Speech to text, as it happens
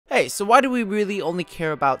Hey, so why do we really only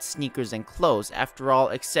care about sneakers and clothes? After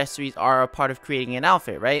all, accessories are a part of creating an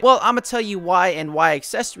outfit, right? Well, I'm gonna tell you why, and why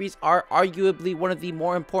accessories are arguably one of the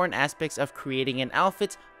more important aspects of creating an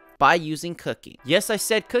outfit by using cooking. Yes, I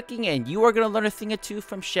said cooking, and you are gonna learn a thing or two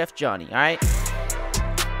from Chef Johnny, alright?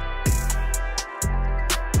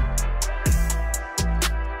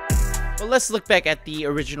 Well, let's look back at the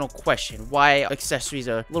original question, why accessories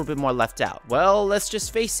are a little bit more left out. Well, let's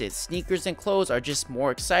just face it, sneakers and clothes are just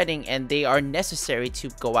more exciting and they are necessary to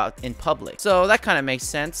go out in public. So that kind of makes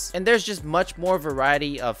sense. And there's just much more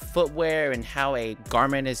variety of footwear and how a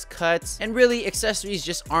garment is cut. And really, accessories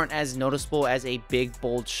just aren't as noticeable as a big,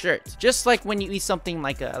 bold shirt. Just like when you eat something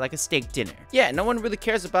like a steak dinner. Yeah, no one really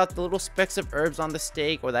cares about the little specks of herbs on the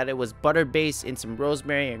steak or that it was butter based in some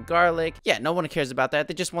rosemary and garlic. Yeah, no one cares about that.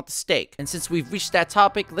 They just want the steak. And since we've reached that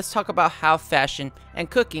topic, let's talk about how fashion and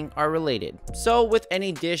cooking are related. So with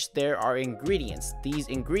any dish, there are ingredients. These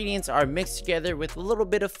ingredients are mixed together with a little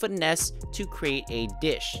bit of finesse to create a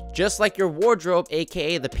dish. Just like your wardrobe,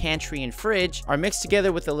 aka the pantry and fridge, are mixed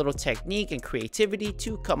together with a little technique and creativity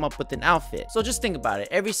to come up with an outfit. So just think about it.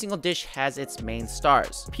 Every single dish has its main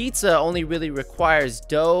stars. Pizza only really requires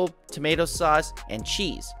dough, tomato sauce, and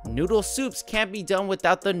cheese. Noodle soups can't be done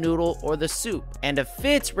without the noodle or the soup. And a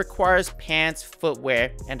fit requires pants,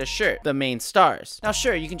 footwear, and a shirt, the main stars. Now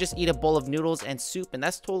sure, you can just eat a bowl of noodles and soup and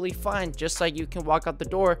that's totally fine, just like you can walk out the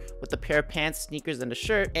door with a pair of pants, sneakers, and a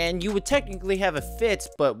shirt, and you would technically have a fit,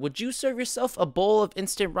 but would you serve yourself a bowl of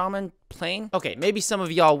instant ramen plain? Okay, maybe some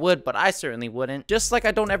of y'all would, but I certainly wouldn't. Just like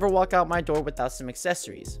I don't ever walk out my door without some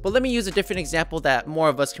accessories. But let me use a different example that more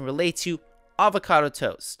of us can relate to. Avocado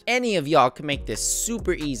toast. Any of y'all can make this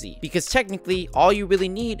super easy because technically all you really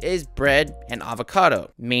need is bread and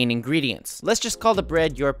avocado, main ingredients. Let's just call the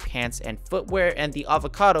bread your pants and footwear and the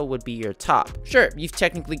avocado would be your top. Sure, you've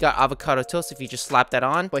technically got avocado toast if you just slap that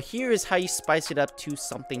on, but here is how you spice it up to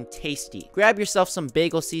something tasty. Grab yourself some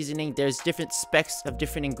bagel seasoning. There's different specks of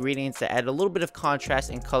different ingredients that add a little bit of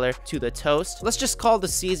contrast and color to the toast. Let's just call the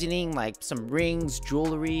seasoning like some rings,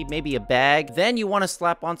 jewelry, maybe a bag. Then you want to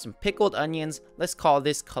slap on some pickled onions. Let's call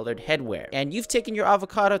this colored headwear. And you've taken your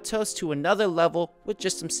avocado toast to another level with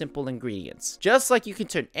just some simple ingredients. Just like you can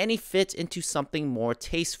turn any fit into something more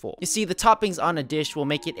tasteful. You see, the toppings on a dish will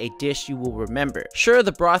make it a dish you will remember. Sure,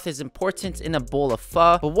 the broth is important in a bowl of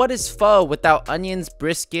pho, but what is pho without onions,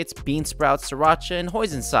 briskets, bean sprouts, sriracha, and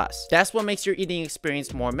hoisin sauce? That's what makes your eating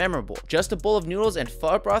experience more memorable. Just a bowl of noodles and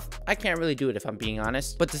pho broth? I can't really do it if I'm being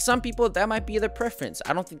honest. But to some people, that might be their preference.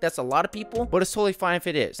 I don't think that's a lot of people, but it's totally fine if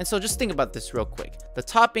it is. And so just think about this real quick. The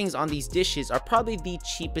toppings on these dishes are probably the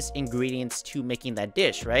cheapest ingredients to making that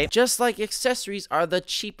dish, right? Just like accessories are the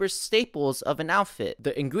cheaper staples of an outfit.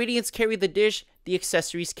 The ingredients carry the dish, the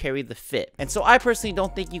accessories carry the fit. And so I personally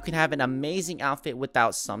don't think you can have an amazing outfit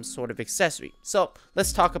without some sort of accessory. So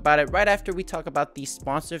let's talk about it right after we talk about the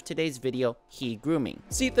sponsor of today's video, He Grooming.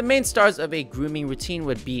 See, the main stars of a grooming routine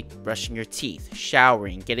would be brushing your teeth,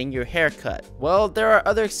 showering, getting your hair cut. Well, there are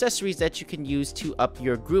other accessories that you can use to up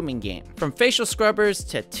your grooming game. From facial scrubbers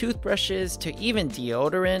to toothbrushes to even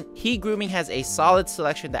deodorant, He Grooming has a solid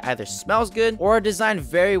selection that either smells good or are designed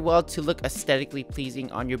very well to look aesthetically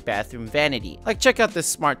pleasing on your bathroom vanity. Like, check out this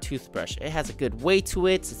smart toothbrush. It has a good weight to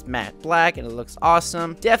it. It's matte black and it looks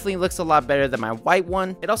awesome. Definitely looks a lot better than my white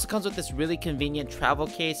one. It also comes with this really convenient travel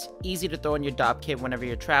case, easy to throw in your dopp kit whenever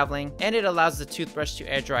you're traveling, and it allows the toothbrush to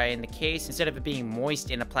air dry in the case instead of it being moist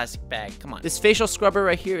in a plastic bag. Come on. This facial scrubber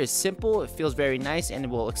right here is simple. It feels very nice and it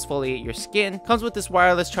will exfoliate your skin. Comes with this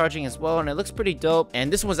wireless charging as well, and it looks pretty dope.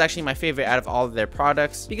 And this one was actually my favorite out of all of their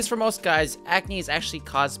products because for most guys, acne is actually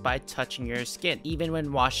caused by touching your skin, even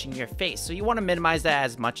when washing your face. So you want to minimize that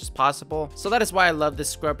as much as possible. So that is why I love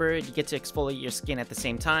this scrubber. You get to exfoliate your skin at the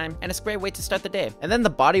same time, and it's a great way to start the day. And then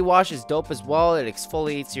the body wash is dope as well. It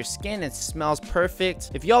exfoliates your skin. It smells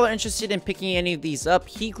perfect. If y'all are interested in picking any of these up,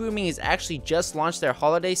 He Grooming has actually just launched their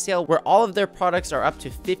holiday sale where all of their products are up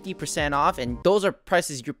to 50% off, and those are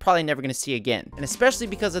prices you're probably never going to see again. And especially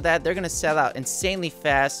because of that, they're going to sell out insanely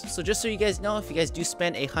fast. So just so you guys know, if you guys do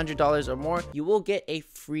spend $100 or more, you will get a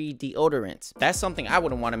free deodorant. That's something I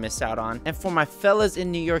wouldn't want to miss out on. And for my fellas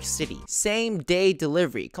in New York City, same day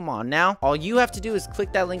delivery. Come on now. All you have to do is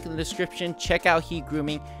click that link in the description, check out He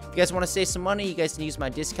Grooming. If you guys want to save some money, you guys can use my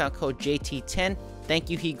discount code JT10. Thank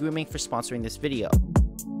you, He Grooming, for sponsoring this video.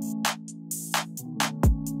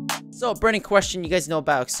 So, burning question, you guys know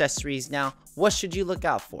about accessories now. What should you look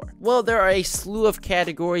out for? Well, there are a slew of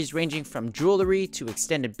categories ranging from jewelry to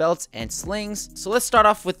extended belts and slings. So let's start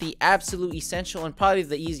off with the absolute essential and probably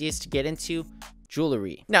the easiest to get into,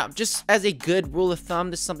 jewelry. Now, just as a good rule of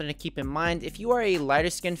thumb, this is something to keep in mind. If you are a lighter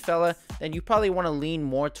skinned fella, then you probably want to lean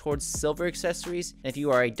more towards silver accessories. And if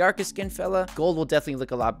you are a darker skin fella, gold will definitely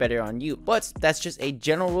look a lot better on you. But that's just a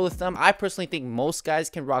general rule of thumb. I personally think most guys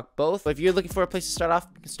can rock both, but if you're looking for a place to start off,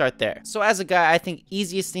 you can start there. So as a guy, I think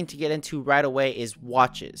easiest thing to get into right away is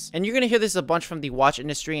watches. And you're gonna hear this a bunch from the watch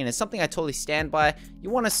industry, and it's something I totally stand by. You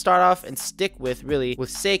want to start off and stick with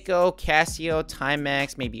Seiko, Casio,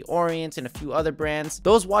 Timex, maybe Orient, and a few other brands.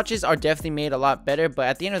 Those watches are definitely made a lot better, but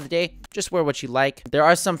at the end of the day, just wear what you like. There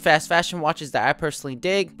are some fast fashion watches that I personally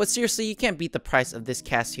dig, but seriously, you can't beat the price of this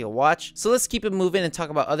Casio watch. So let's keep it moving and talk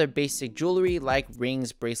about other basic jewelry like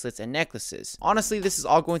rings, bracelets, and necklaces. Honestly, this is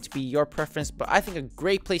all going to be your preference, but I think a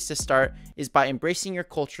great place to start is by embracing your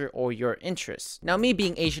culture or your interests. Now, me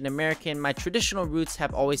being Asian American, my traditional roots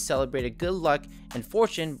have always celebrated good luck and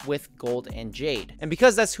fortune with gold and jade. And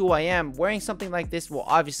because that's who I am, wearing something like this will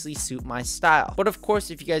obviously suit my style. But of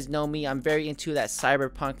course, if you guys know me, I'm very into that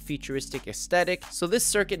cyberpunk futuristic aesthetic, so this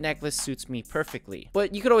circuit necklace suits me perfectly.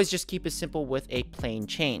 But you could always just keep it simple with a plain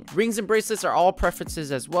chain. Rings and bracelets are all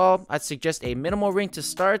preferences as well. I'd suggest a minimal ring to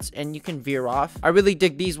start, and you can veer off. I really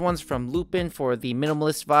dig these ones from Lupin for the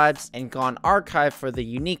minimalist vibes and Gone Archive for the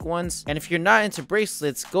unique ones. And if you're not into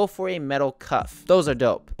bracelets, go for a metal cuff. Those are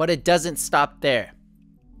dope. But it doesn't stop there.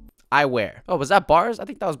 Eyewear. Oh, was that bars? I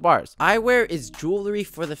think that was bars. Eyewear is jewelry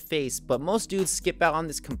for the face, but most dudes skip out on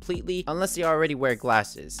this completely unless they already wear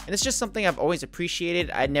glasses. And it's just something I've always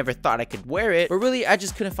appreciated. I never thought I could wear it, but really I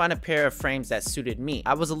just couldn't find a pair of frames that suited me.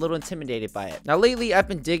 I was a little intimidated by it. Now lately I've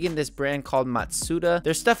been digging this brand called Matsuda.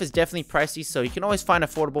 Their stuff is definitely pricey, so you can always find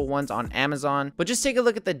affordable ones on Amazon, but just take a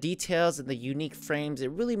look at the details and the unique frames.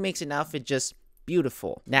 It really makes an outfit just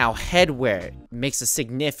beautiful. Now, headwear makes a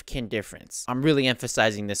significant difference. I'm really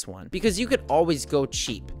emphasizing this one because you could always go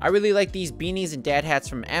cheap. I really like these beanies and dad hats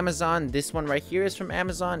from Amazon. This one right here is from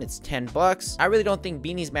Amazon. It's 10 bucks. I really don't think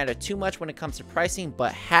beanies matter too much when it comes to pricing,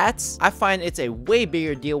 but hats, I find it's a way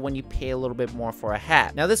bigger deal when you pay a little bit more for a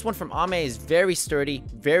hat. Now, this one from Ame is very sturdy,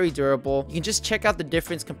 very durable. You can just check out the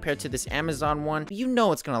difference compared to this Amazon one. You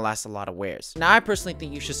know it's gonna last a lot of wears. Now, I personally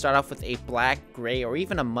think you should start off with a black, gray, or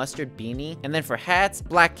even a mustard beanie, and then for hats,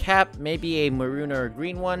 black cap, maybe a maroon or a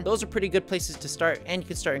green one. Those are pretty good places to start, and you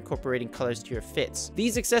can start incorporating colors to your fits.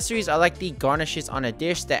 These accessories are like the garnishes on a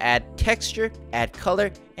dish that add texture, add color,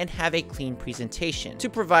 and have a clean presentation to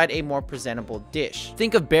provide a more presentable dish.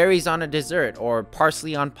 Think of berries on a dessert or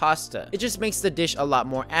parsley on pasta. It just makes the dish a lot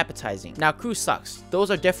more appetizing. Now, crew socks. Those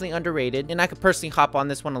are definitely underrated, and I could personally hop on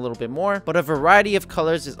this one a little bit more, but a variety of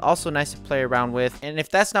colors is also nice to play around with, and if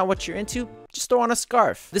that's not what you're into, just throw on a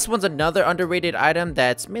scarf. This one's another underrated item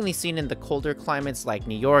that's mainly seen in the colder climates like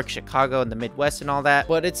New York, Chicago, and the Midwest and all that,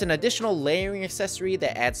 but it's an additional layering accessory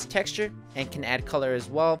that adds texture and can add color as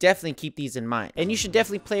well. Definitely keep these in mind. And you should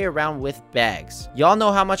definitely play around with bags. Y'all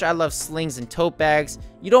know how much I love slings and tote bags.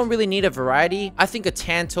 You don't really need a variety. I think a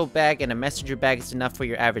tan tote bag and a messenger bag is enough for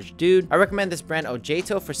your average dude. I recommend this brand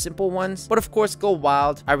Ojeto for simple ones, but of course go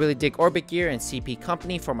wild. I really dig Orbit Gear and CP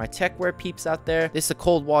Company for my tech wear peeps out there. This is a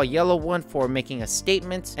cold wall yellow one for making a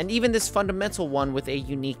statement, and even this fundamental one with a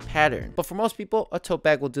unique pattern. But for most people, a tote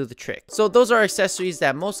bag will do the trick. So those are accessories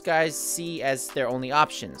that most guys see as their only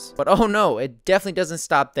options. But oh no, it definitely doesn't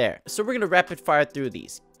stop there. So we're gonna rapid fire through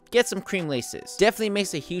these. Get some cream laces. Definitely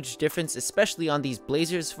makes a huge difference, especially on these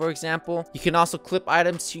blazers, for example. You can also clip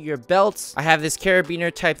items to your belts. I have this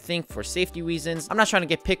carabiner type thing for safety reasons. I'm not trying to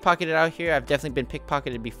get pickpocketed out here. I've definitely been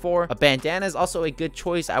pickpocketed before. A bandana is also a good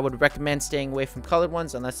choice. I would recommend staying away from colored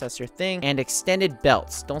ones unless that's your thing. And extended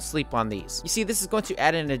belts. Don't sleep on these. You see, this is going to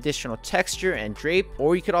add an additional texture and drape,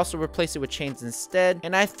 or you could also replace it with chains instead.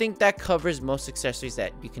 And I think that covers most accessories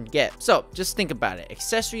that you can get. So just think about it.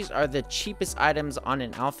 Accessories are the cheapest items on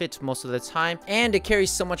an outfit most of the time, and it carries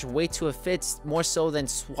so much weight to a fit, more so than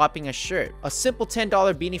swapping a shirt. A simple $10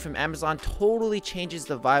 beanie from Amazon totally changes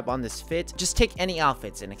the vibe on this fit. Just take any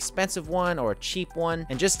outfits, an expensive one or a cheap one,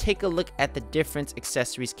 and just take a look at the difference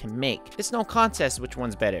accessories can make. It's no contest which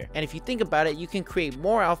one's better, and if you think about it, you can create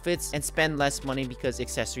more outfits and spend less money because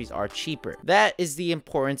accessories are cheaper. That is the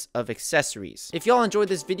importance of accessories. If y'all enjoyed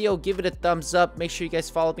this video, give it a thumbs up. Make sure you guys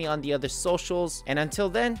follow me on the other socials, and until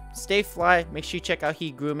then, stay fly. Make sure you check out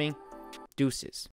Heat Grooming. Deuces.